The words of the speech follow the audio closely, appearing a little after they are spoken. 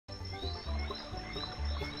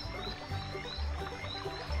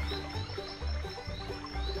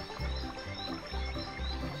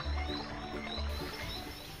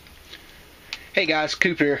Hey guys,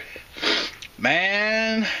 Coop here.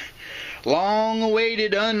 Man, long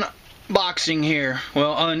awaited unboxing here.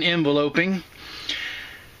 Well, unenveloping.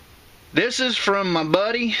 This is from my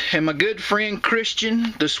buddy and my good friend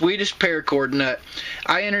Christian, the Swedish Paracord Nut.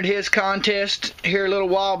 I entered his contest here a little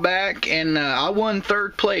while back and I won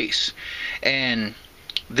 3rd place. And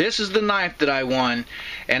this is the knife that I won.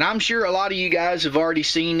 And I'm sure a lot of you guys have already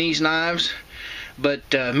seen these knives.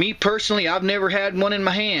 But me personally, I've never had one in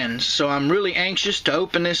my hands, so I'm really anxious to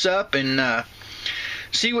open this up and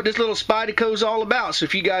see what this little Spyderco's all about. So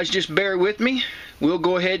if you guys just bear with me, we'll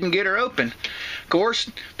go ahead and get her open. Of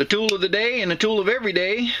course, the tool of the day and the tool of every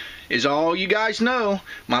day is all you guys know,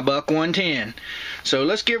 my Buck 110. So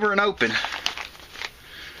let's give her an open.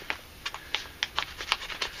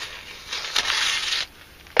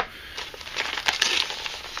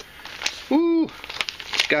 Ooh,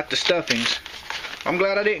 it's got the stuffings. I'm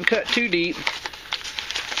glad I didn't cut too deep.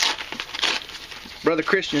 Brother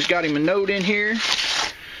Christian's got him a note in here,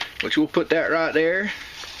 which we'll put that right there.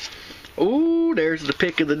 Ooh, there's the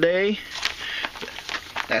pick of the day.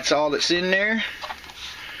 That's all that's in there.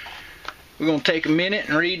 We're going to take a minute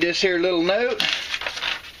and read this here little note.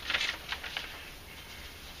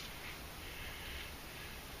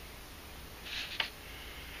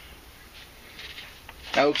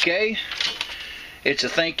 Okay. It's a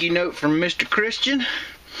thank you note from Mr. Christian.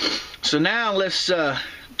 So now let's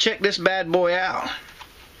check this bad boy out.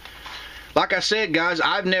 Like I said, guys,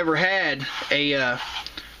 I've never had a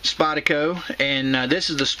Spyderco, and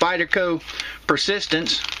this is the Spyderco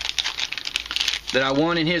Persistence that I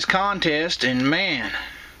won in his contest, and man,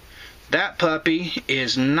 that puppy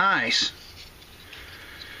is nice.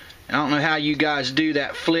 I don't know how you guys do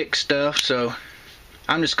that flick stuff, so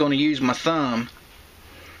I'm just going to use my thumb.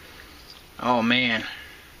 Oh man,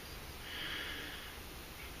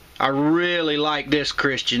 I really like this,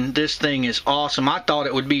 Christian. This thing is awesome. I thought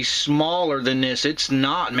it would be smaller than this. It's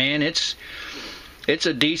not, man. It's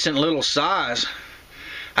a decent little size.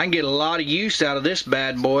 I can get a lot of use out of this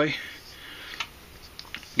bad boy.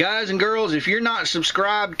 Guys and girls, if you're not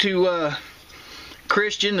subscribed to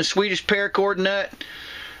Christian, the Swedish Paracord Nut,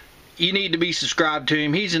 you need to be subscribed to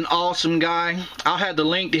him. He's an awesome guy. I'll have the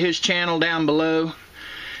link to his channel down below.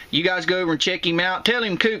 You guys go over and check him out. Tell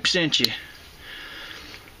him Coop sent you.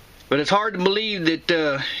 But it's hard to believe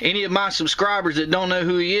that any of my subscribers that don't know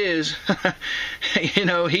who he is, you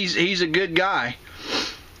know, he's a good guy.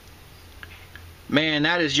 Man,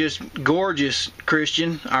 that is just gorgeous,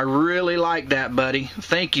 Christian. I really like that, buddy.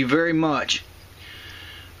 Thank you very much.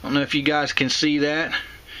 I don't know if you guys can see that.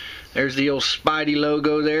 There's the old Spidey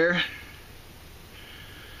logo there.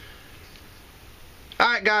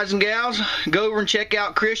 Alright, guys and gals, go over and check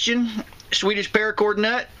out Christian, Swedish Paracord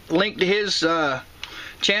Nut. Link to his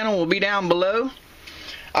channel will be down below.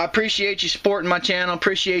 I appreciate you supporting my channel.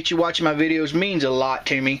 Appreciate you watching my videos. Means a lot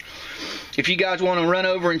to me. If you guys want to run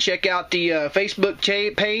over and check out the Facebook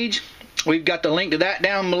page, we've got the link to that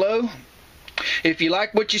down below. If you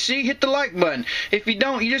like what you see, hit the like button. If you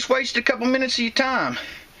don't, you just waste a couple minutes of your time.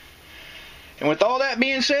 And with all that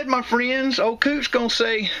being said, my friends, old Coop's going to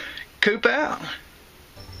say, Coop out.